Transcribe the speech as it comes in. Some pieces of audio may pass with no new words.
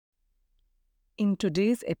In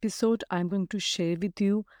today's episode, I'm going to share with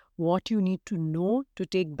you what you need to know to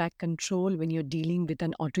take back control when you're dealing with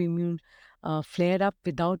an autoimmune flare up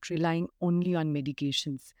without relying only on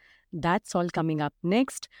medications. That's all coming up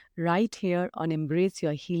next, right here on Embrace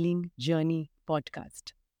Your Healing Journey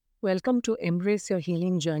podcast. Welcome to Embrace Your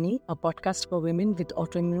Healing Journey, a podcast for women with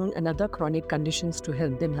autoimmune and other chronic conditions to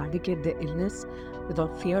help them navigate their illness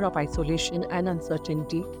without fear of isolation and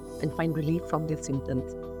uncertainty and find relief from their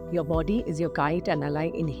symptoms. Your body is your guide and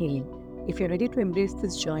ally in healing. If you're ready to embrace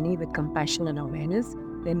this journey with compassion and awareness,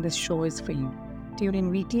 then this show is for you. Tune in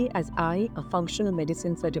weekly as I, a functional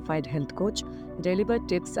medicine certified health coach, deliver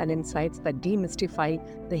tips and insights that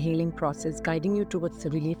demystify the healing process, guiding you towards the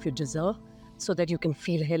relief you deserve so that you can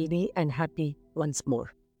feel healthy and happy once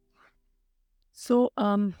more. So,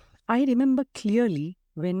 I remember clearly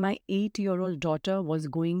when my 8-year-old daughter was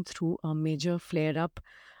going through a major flare-up,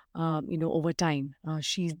 over time.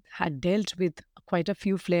 She had dealt with quite a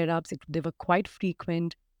few flare-ups. They were quite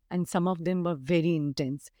frequent, and some of them were very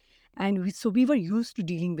intense. And so we were used to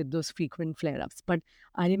dealing with those frequent flare-ups. But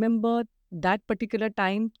I remember that particular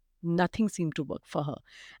time, nothing seemed to work for her.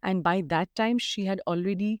 And by that time, she had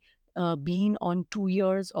already been on 2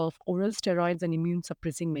 years of oral steroids and immune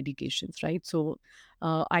suppressing medications, right? So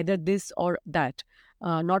either this or that.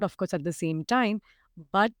 Not, of course, at the same time,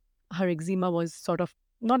 but her eczema was sort of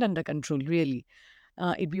not under control, really.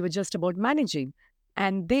 We were just about managing.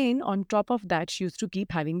 And then on top of that, she used to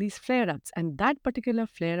keep having these flare-ups. And that particular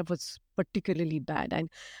flare-up was particularly bad.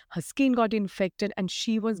 And her skin got infected and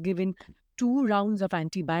she was given 2 rounds of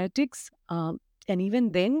antibiotics. And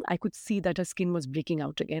even then, I could see that her skin was breaking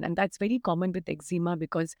out again. And that's very common with eczema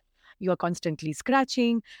because you are constantly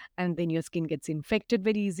scratching and then your skin gets infected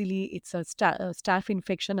very easily. It's a staph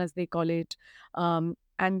infection, as they call it.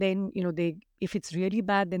 And then, if it's really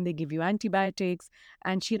bad, then they give you antibiotics.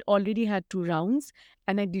 And she had already had 2 rounds.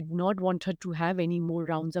 And I did not want her to have any more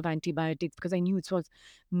rounds of antibiotics because I knew it was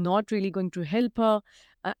not really going to help her.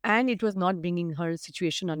 And it was not bringing her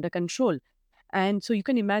situation under control. And so you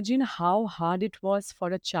can imagine how hard it was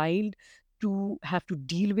for a child to have to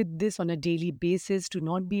deal with this on a daily basis, to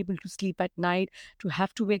not be able to sleep at night, to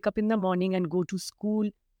have to wake up in the morning and go to school.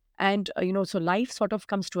 And, so life sort of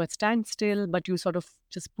comes to a standstill, but you sort of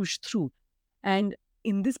just push through. And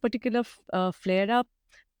in this particular flare-up,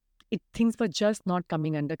 things were just not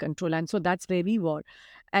coming under control. And so that's where we were.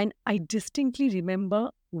 And I distinctly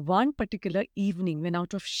remember one particular evening when,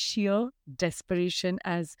 out of sheer desperation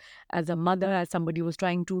as a mother, as somebody who was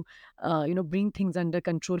trying to, bring things under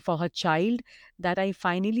control for her child, that I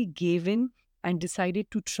finally gave in and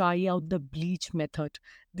decided to try out the bleach method.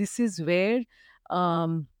 This is where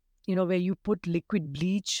where you put liquid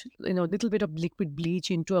bleach, little bit of liquid bleach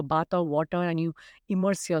into a bath of water and you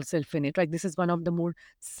immerse yourself in it, right? This is one of the more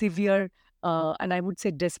severe and I would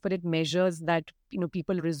say desperate measures that,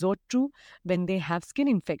 people resort to when they have skin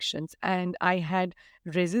infections. And I had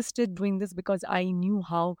resisted doing this because I knew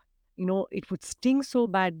how, it would sting so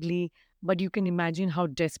badly, but you can imagine how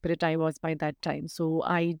desperate I was by that time. So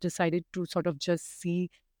I decided to sort of just see,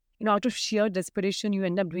 out of sheer desperation, you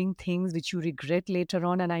end up doing things which you regret later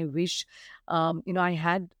on. And I wish, I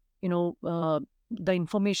had, the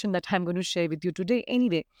information that I'm going to share with you today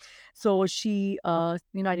anyway. So she, I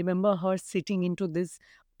remember her sitting into this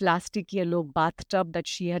plastic yellow bathtub that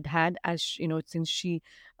she had as,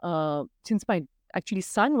 since my actually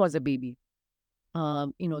son was a baby. They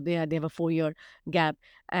have a 4-year gap,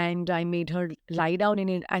 and I made her lie down in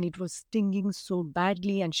it, and it was stinging so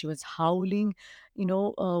badly, and she was howling,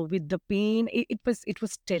 with the pain. It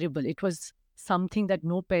was terrible. It was something that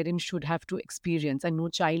no parent should have to experience, and no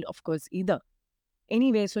child, of course, either.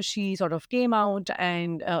 Anyway, so she sort of came out,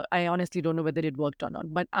 and I honestly don't know whether it worked or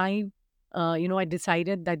not, but I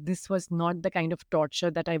decided that this was not the kind of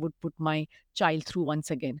torture that I would put my child through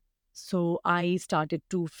once again. So I started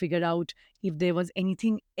to figure out if there was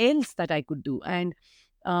anything else that I could do. And,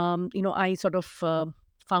 I sort of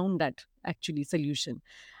found that actually solution.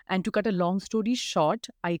 And to cut a long story short,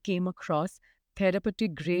 I came across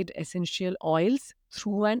therapeutic grade essential oils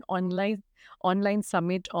through an online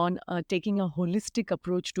summit on taking a holistic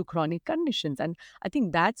approach to chronic conditions. And I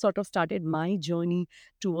think that sort of started my journey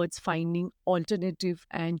towards finding alternative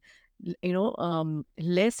and,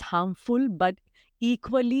 less harmful, but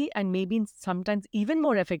equally and maybe sometimes even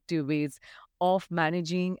more effective ways of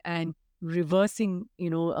managing and reversing,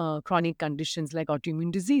 chronic conditions like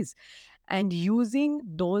autoimmune disease. And using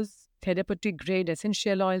those therapeutic grade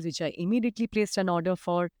essential oils, which I immediately placed an order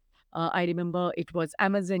for. I remember it was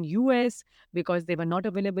Amazon US because they were not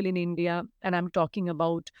available in India. And I'm talking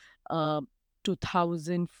about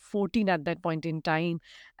 2014 at that point in time.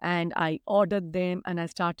 And I ordered them and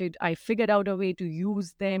I figured out a way to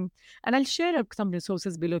use them. And I'll share up some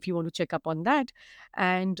resources below if you want to check up on that.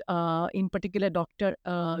 And in particular, Dr.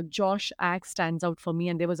 Josh Axe stands out for me.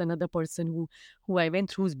 And there was another person who I went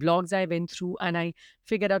through, whose blogs I went through, and I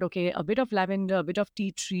figured out, okay, a bit of lavender, a bit of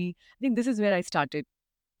tea tree. I think this is where I started.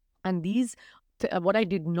 And what I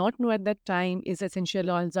did not know at that time is essential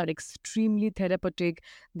oils are extremely therapeutic.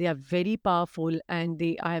 They are very powerful and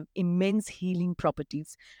they have immense healing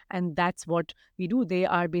properties. And that's what we do. They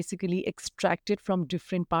are basically extracted from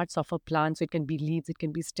different parts of a plant. So it can be leaves, it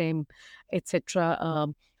can be stem, etc.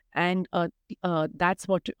 And that's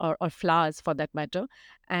what, or flowers for that matter.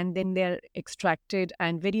 And then they're extracted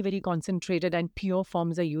and very, very concentrated and pure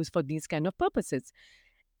forms are used for these kind of purposes.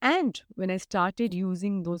 And when I started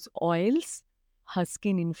using those oils, her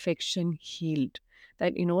skin infection healed. So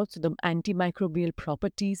the antimicrobial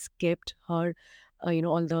properties kept her,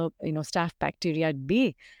 all the, staph bacteria at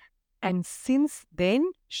bay. And since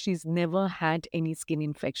then, she's never had any skin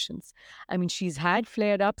infections. I mean, she's had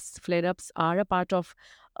flare-ups. Flare-ups are a part of,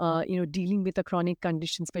 dealing with a chronic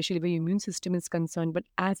condition, especially where your immune system is concerned. But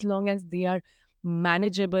as long as they are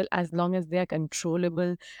manageable, as long as they are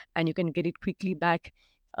controllable, and you can get it quickly back,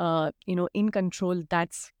 in control,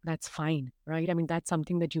 that's fine, right? I mean, that's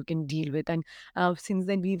something that you can deal with. And since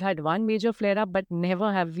then, we've had one major flare-up, but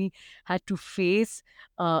never have we had to face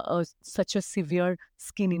such a severe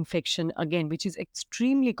skin infection again, which is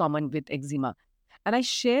extremely common with eczema. And I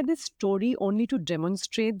share this story only to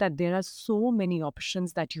demonstrate that there are so many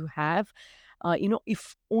options that you have,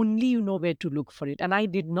 if only you know where to look for it. And I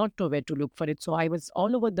did not know where to look for it. So I was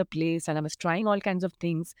all over the place and I was trying all kinds of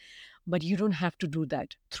things. But you don't have to do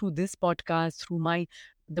that. Through this podcast, through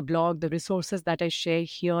the blog, the resources that I share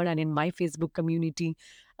here and in my Facebook community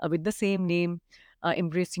with the same name,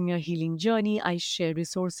 Embracing Your Healing Journey, I share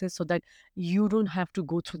resources so that you don't have to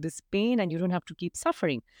go through this pain and you don't have to keep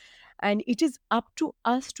suffering. And it is up to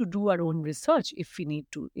us to do our own research if we need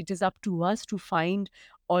to. It is up to us to find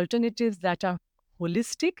alternatives that are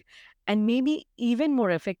holistic and maybe even more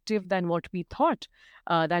effective than what we thought,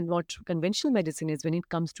 than what conventional medicine is when it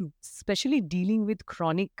comes to especially dealing with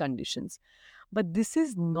chronic conditions. But this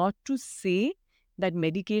is not to say that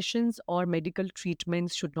medications or medical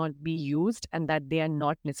treatments should not be used and that they are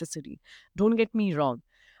not necessary. Don't get me wrong.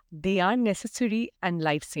 They are necessary and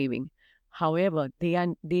life-saving. However,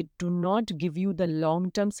 they do not give you the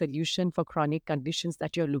long-term solution for chronic conditions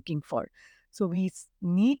that you're looking for. So we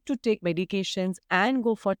need to take medications and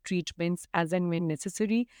go for treatments as and when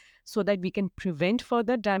necessary so that we can prevent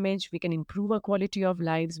further damage, we can improve our quality of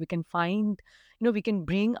lives, we can we can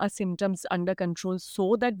bring our symptoms under control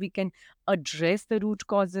so that we can address the root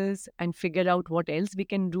causes and figure out what else we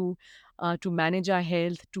can do to manage our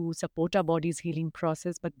health, to support our body's healing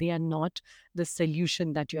process, but they are not the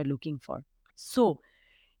solution that you're looking for. So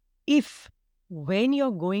if when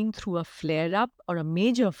you're going through a flare-up or a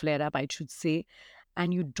major flare-up, I should say,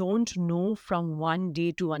 and you don't know from one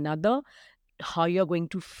day to another how you're going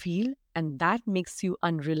to feel, and that makes you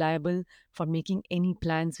unreliable for making any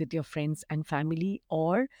plans with your friends and family,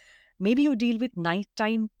 or maybe you deal with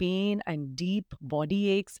nighttime pain and deep body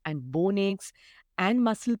aches and bone aches and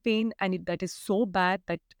muscle pain, and that is so bad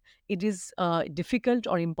that it is difficult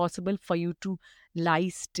or impossible for you to lie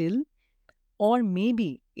still. Or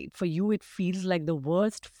maybe for you, it feels like the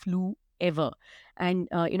worst flu ever. And,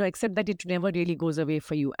 except that it never really goes away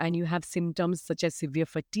for you. And you have symptoms such as severe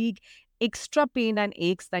fatigue, extra pain and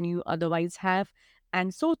aches than you otherwise have,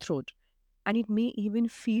 and sore throat. And it may even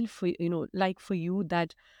feel like for you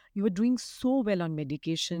that you were doing so well on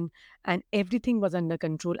medication and everything was under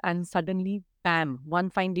control. And suddenly, bam,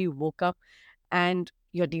 one fine day you woke up and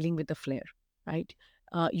you're dealing with a flare, right?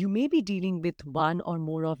 You may be dealing with one or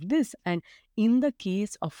more of this. And in the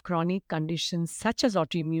case of chronic conditions such as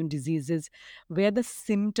autoimmune diseases, where the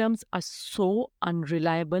symptoms are so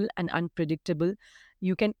unreliable and unpredictable,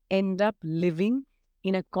 you can end up living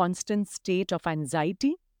in a constant state of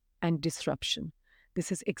anxiety and disruption.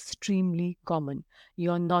 This is extremely common.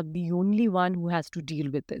 You're not the only one who has to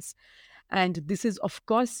deal with this. And this is, of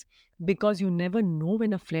course, because you never know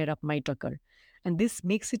when a flare-up might occur. And this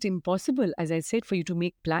makes it impossible, as I said, for you to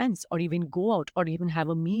make plans or even go out or even have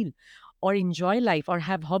a meal or enjoy life or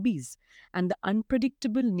have hobbies. And the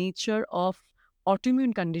unpredictable nature of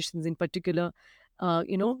autoimmune conditions in particular,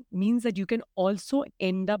 means that you can also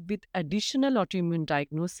end up with additional autoimmune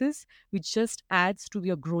diagnosis, which just adds to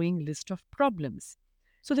your growing list of problems.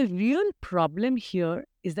 So the real problem here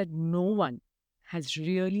is that no one has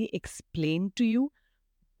really explained to you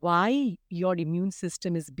why your immune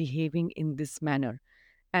system is behaving in this manner.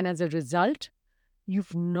 And as a result,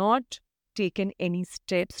 you've not taken any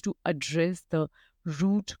steps to address the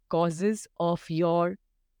root causes of your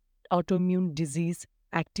autoimmune disease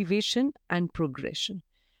activation and progression.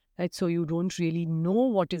 Right? So you don't really know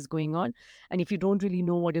what is going on. And if you don't really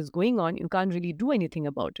know what is going on, you can't really do anything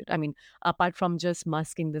about it. I mean, apart from just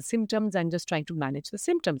masking the symptoms and just trying to manage the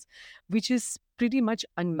symptoms, which is pretty much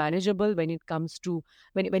unmanageable when it comes to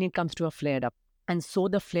when it comes to a flare up. And so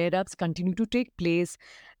the flare ups continue to take place,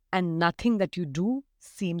 and nothing that you do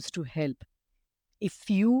seems to help. If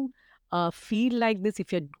you feel like this,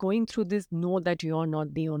 if you're going through this, know that you're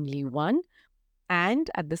not the only one, and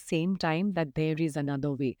at the same time that there is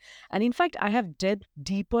another way. And in fact, I have delved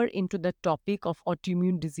deeper into the topic of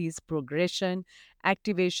autoimmune disease progression,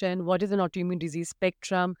 activation, what is an autoimmune disease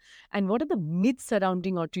spectrum, and what are the myths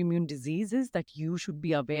surrounding autoimmune diseases that you should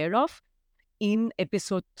be aware of in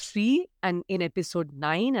episode 3 and in episode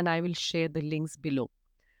 9, and I will share the links below.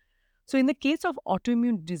 So, in the case of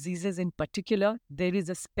autoimmune diseases in particular, there is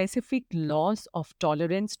a specific loss of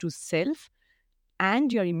tolerance to self,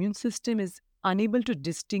 and your immune system is unable to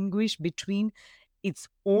distinguish between its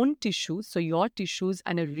own tissues, so your tissues,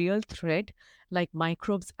 and a real threat like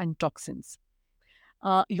microbes and toxins.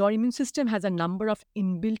 Your immune system has a number of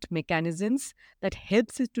inbuilt mechanisms that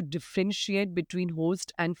helps it to differentiate between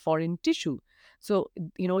host and foreign tissue. So,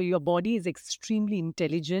 your body is extremely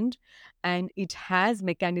intelligent, and it has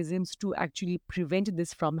mechanisms to actually prevent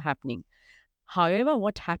this from happening. However,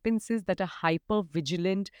 what happens is that a hyper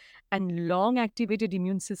vigilant and long activated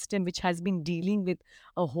immune system, which has been dealing with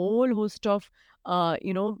a whole host of,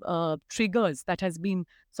 triggers that has been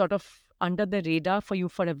sort of under the radar for you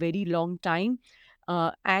for a very long time,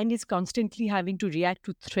 and is constantly having to react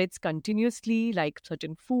to threats continuously, like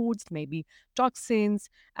certain foods, maybe toxins,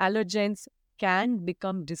 allergens, can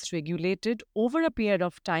become dysregulated over a period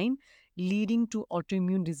of time, leading to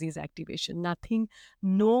autoimmune disease activation.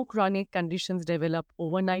 No chronic conditions develop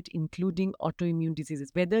overnight, including autoimmune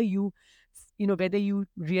diseases, whether you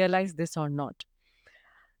realize this or not.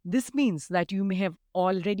 This means that you may have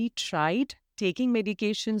already tried taking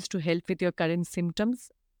medications to help with your current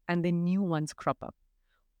symptoms, and then new ones crop up.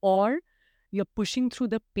 Or you're pushing through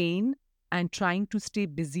the pain and trying to stay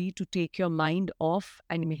busy to take your mind off,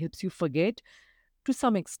 and it helps you forget to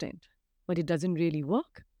some extent, but it doesn't really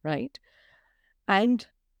work, right? And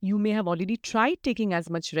you may have already tried taking as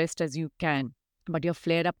much rest as you can, but your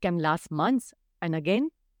flare up can last months, and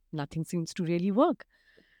again, nothing seems to really work.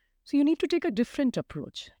 So you need to take a different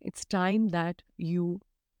approach. It's time that you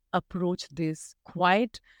approach this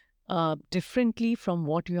quite differently from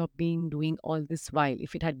what you have been doing all this while.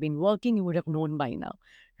 If it had been working, you would have known by now,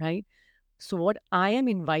 right? So, what I am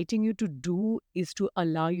inviting you to do is to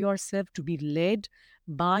allow yourself to be led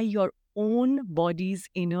by your own body's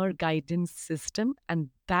inner guidance system, and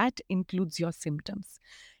that includes your symptoms.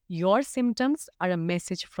 Your symptoms are a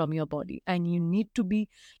message from your body, and you need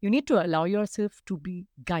to allow yourself to be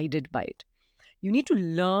guided by it. You need to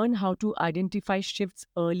learn how to identify shifts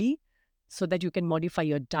early so that you can modify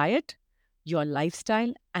your diet, your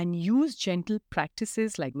lifestyle, and use gentle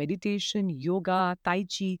practices like meditation, yoga, tai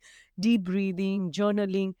chi, deep breathing,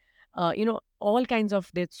 journaling, all kinds of,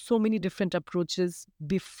 there's so many different approaches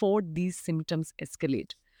before these symptoms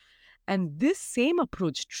escalate. And this same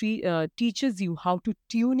approach teaches you how to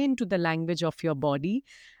tune into the language of your body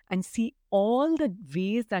and see all the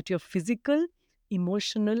ways that your physical,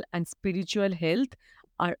 emotional, and spiritual health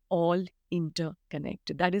are all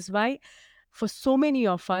interconnected. That is why, for so many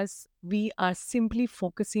of us, we are simply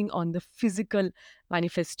focusing on the physical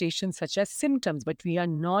manifestations such as symptoms, but we are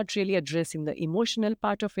not really addressing the emotional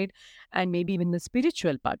part of it and maybe even the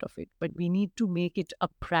spiritual part of it. But we need to make it a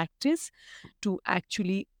practice to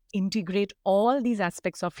actually integrate all these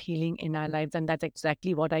aspects of healing in our lives. And that's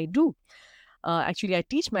exactly what I do. Actually, I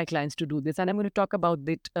teach my clients to do this, and I'm going to talk about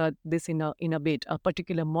this in a bit, a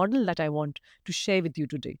particular model that I want to share with you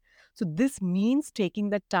today. So this means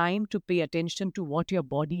taking the time to pay attention to what your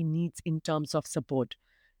body needs in terms of support.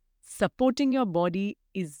 Supporting your body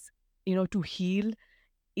is, to heal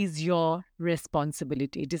is your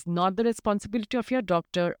responsibility. It is not the responsibility of your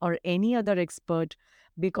doctor or any other expert,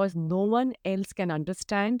 because no one else can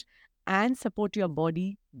understand and support your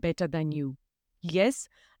body better than you. Yes,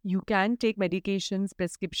 you can take medications,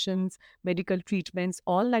 prescriptions, medical treatments,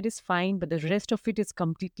 all that is fine, but the rest of it is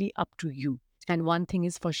completely up to you. And one thing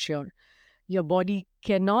is for sure, your body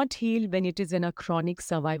cannot heal when it is in a chronic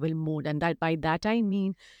survival mode. And that by that I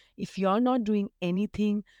mean, if you're not doing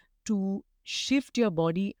anything to shift your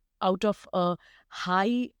body out of a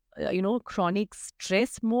high, chronic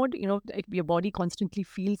stress mode, if your body constantly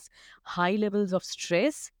feels high levels of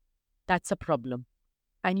stress, that's a problem.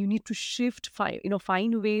 and you need to shift,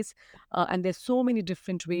 find ways. And there's so many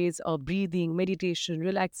different ways of breathing, meditation,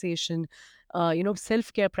 relaxation,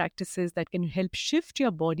 self-care practices that can help shift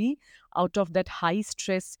your body out of that high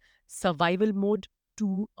stress survival mode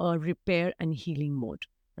to a repair and healing mode,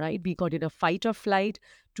 right? We got it a fight or flight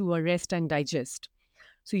to a rest and digest.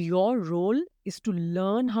 So your role is to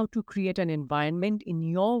learn how to create an environment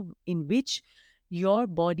in which your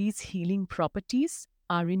body's healing properties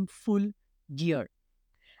are in full gear.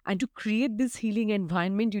 And to create this healing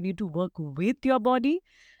environment, you need to work with your body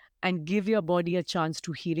and give your body a chance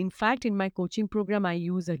to heal. In fact, in my coaching program, I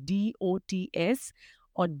use a DOTS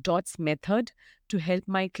or DOTS method to help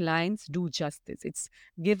my clients do just this. It's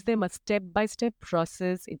give them a step-by-step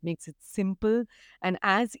process. It makes it simple and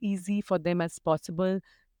as easy for them as possible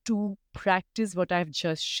to practice what I've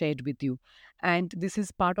just shared with you. And this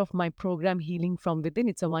is part of my program, Healing from Within.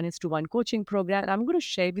 It's a 1:1 coaching program. I'm going to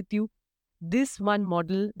share with you this one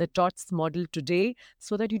model, the TOTS model today,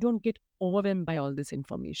 so that you don't get overwhelmed by all this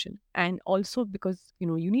information. And also because,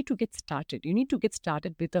 you need to get started. You need to get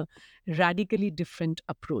started with a radically different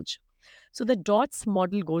approach. So the DOTS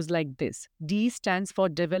model goes like this. D stands for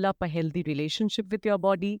develop a healthy relationship with your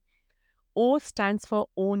body. O stands for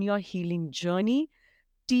own your healing journey.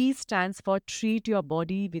 T stands for treat your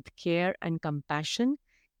body with care and compassion.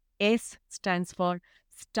 S stands for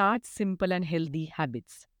start simple and healthy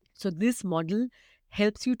habits. So this model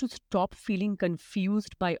helps you to stop feeling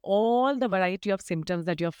confused by all the variety of symptoms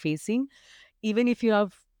that you're facing, even if you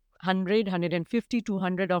have 100, 150,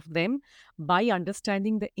 200 of them, by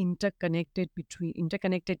understanding the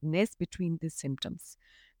interconnectedness between these symptoms,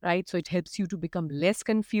 right? So it helps you to become less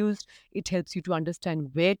confused. It helps you to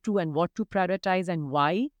understand where to and what to prioritize and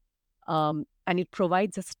why. And it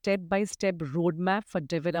provides a step-by-step roadmap for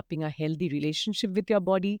developing a healthy relationship with your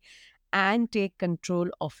body and take control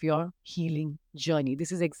of your healing journey.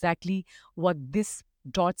 This is exactly what this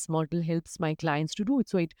DOTS model helps my clients to do.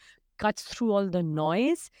 So it cuts through all the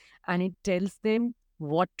noise and it tells them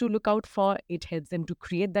what to look out for. It helps them to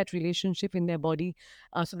create that relationship in their body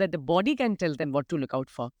so that the body can tell them what to look out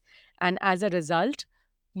for. And as a result,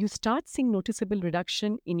 you start seeing noticeable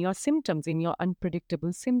reduction in your symptoms, in your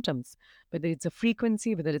unpredictable symptoms, whether it's a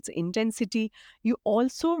frequency, whether it's intensity. You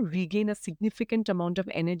also regain a significant amount of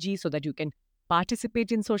energy so that you can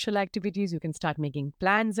participate in social activities, you can start making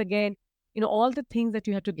plans again. All the things that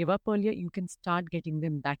you had to give up earlier, you can start getting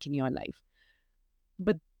them back in your life.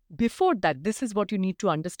 But before that, this is what you need to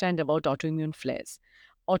understand about autoimmune flares.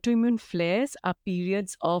 Autoimmune flares are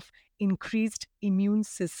periods of increased immune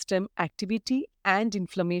system activity and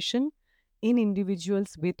inflammation in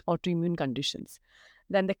individuals with autoimmune conditions.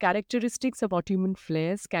 Then the characteristics of autoimmune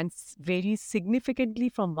flares can vary significantly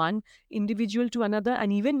from one individual to another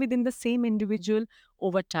and even within the same individual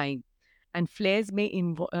over time. And flares may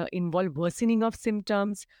involve worsening of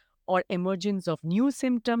symptoms or emergence of new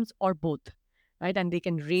symptoms or both, right? And they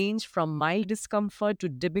can range from mild discomfort to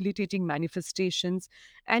debilitating manifestations,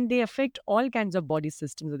 and they affect all kinds of body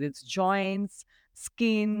systems, whether it's joints,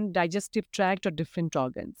 skin, digestive tract, or different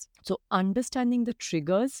organs. So understanding the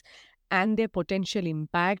triggers and their potential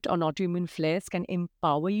impact on autoimmune flares can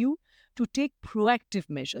empower you to take proactive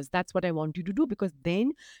measures. That's what I want you to do, because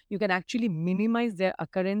then you can actually minimize their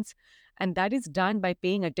occurrence. And that is done by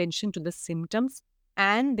paying attention to the symptoms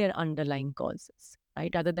and their underlying causes,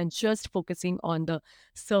 right? Rather than just focusing on the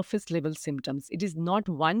surface level symptoms. It is not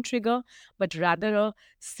one trigger, but rather a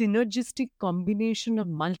synergistic combination of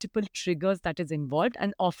multiple triggers that is involved.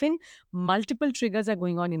 And often multiple triggers are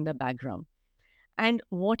going on in the background. And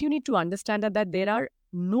what you need to understand is that there are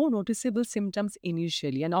no noticeable symptoms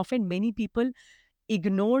initially. And often many people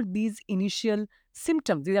ignore these initial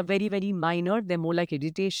symptoms. These are very, very minor. They're more like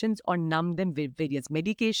irritations, or numb them with various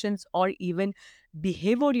medications or even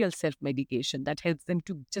behavioral self-medication that helps them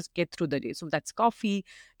to just get through the day. So that's coffee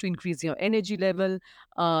to increase your energy level.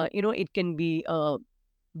 It can be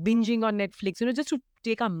binging on Netflix, just to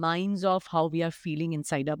take our minds off how we are feeling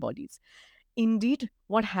inside our bodies. Indeed,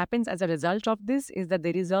 what happens as a result of this is that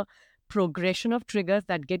there is a progression of triggers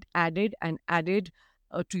that get added and added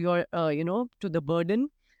to your, to the burden,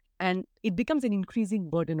 and it becomes an increasing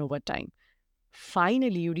burden over time.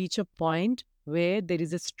 Finally, you reach a point where there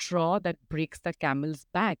is a straw that breaks the camel's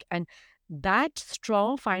back, and that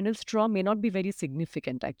final straw, may not be very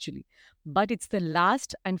significant actually, but it's the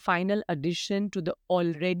last and final addition to the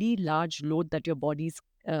already large load that your body is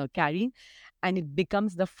carrying, and it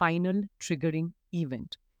becomes the final triggering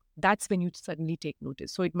event. That's when you suddenly take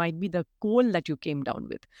notice. So it might be the cold that you came down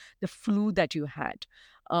with, the flu that you had,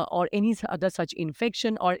 or any other such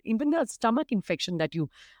infection, or even the stomach infection that you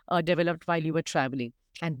developed while you were traveling.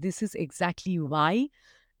 And this is exactly why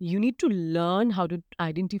you need to learn how to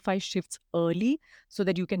identify shifts early so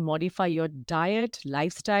that you can modify your diet,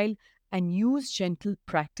 lifestyle, and use gentle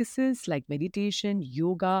practices like meditation,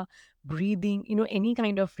 yoga, breathing, any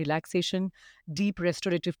kind of relaxation, deep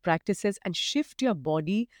restorative practices, and shift your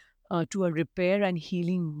body to a repair and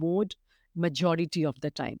healing mode majority of the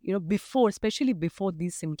time, before, especially before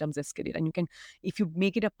these symptoms escalate. And you can, if you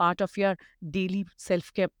make it a part of your daily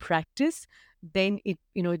self-care practice, then it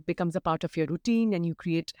becomes a part of your routine, and you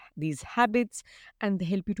create these habits, and they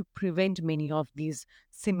help you to prevent many of these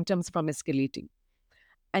symptoms from escalating.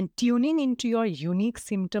 And tuning into your unique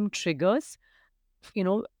symptom triggers,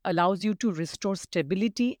 allows you to restore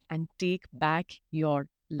stability and take back your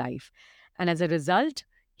life. And as a result,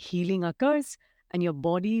 healing occurs, and your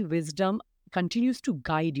body wisdom continues to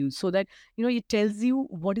guide you, so that it tells you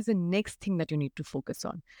what is the next thing that you need to focus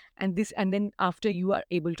on. And then after you are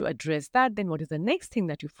able to address that, then what is the next thing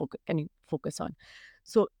that you focus on.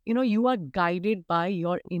 So you are guided by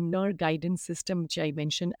your inner guidance system, which I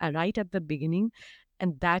mentioned right at the beginning,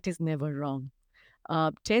 and that is never wrong.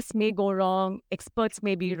 Tests may go wrong, experts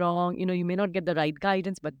may be wrong, you may not get the right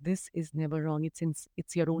guidance, but this is never wrong.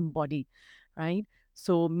 It's your own body, right?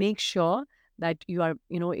 So make sure that you are,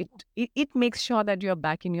 it makes sure that you're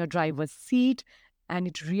back in your driver's seat, and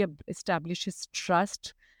it re-establishes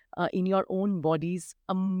trust in your own body's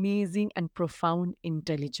amazing and profound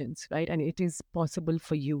intelligence, right? And it is possible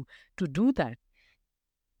for you to do that.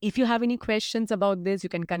 If you have any questions about this, you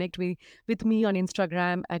can connect with me on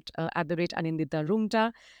Instagram at the rate Anindita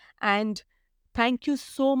Rungta. And thank you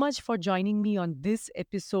so much for joining me on this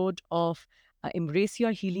episode of Embrace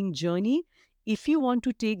Your Healing Journey. If you want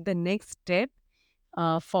to take the next step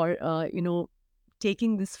for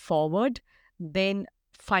taking this forward, then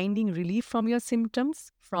finding relief from your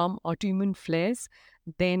symptoms, from autoimmune flares,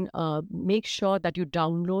 then make sure that you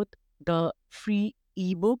download the free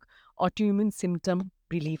ebook Autoimmune Symptom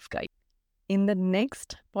Relief Guide. In the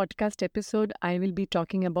next podcast episode, I will be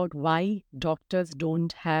talking about why doctors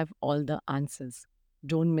don't have all the answers.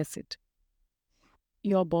 Don't miss it.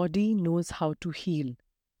 Your body knows how to heal.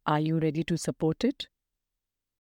 Are you ready to support it?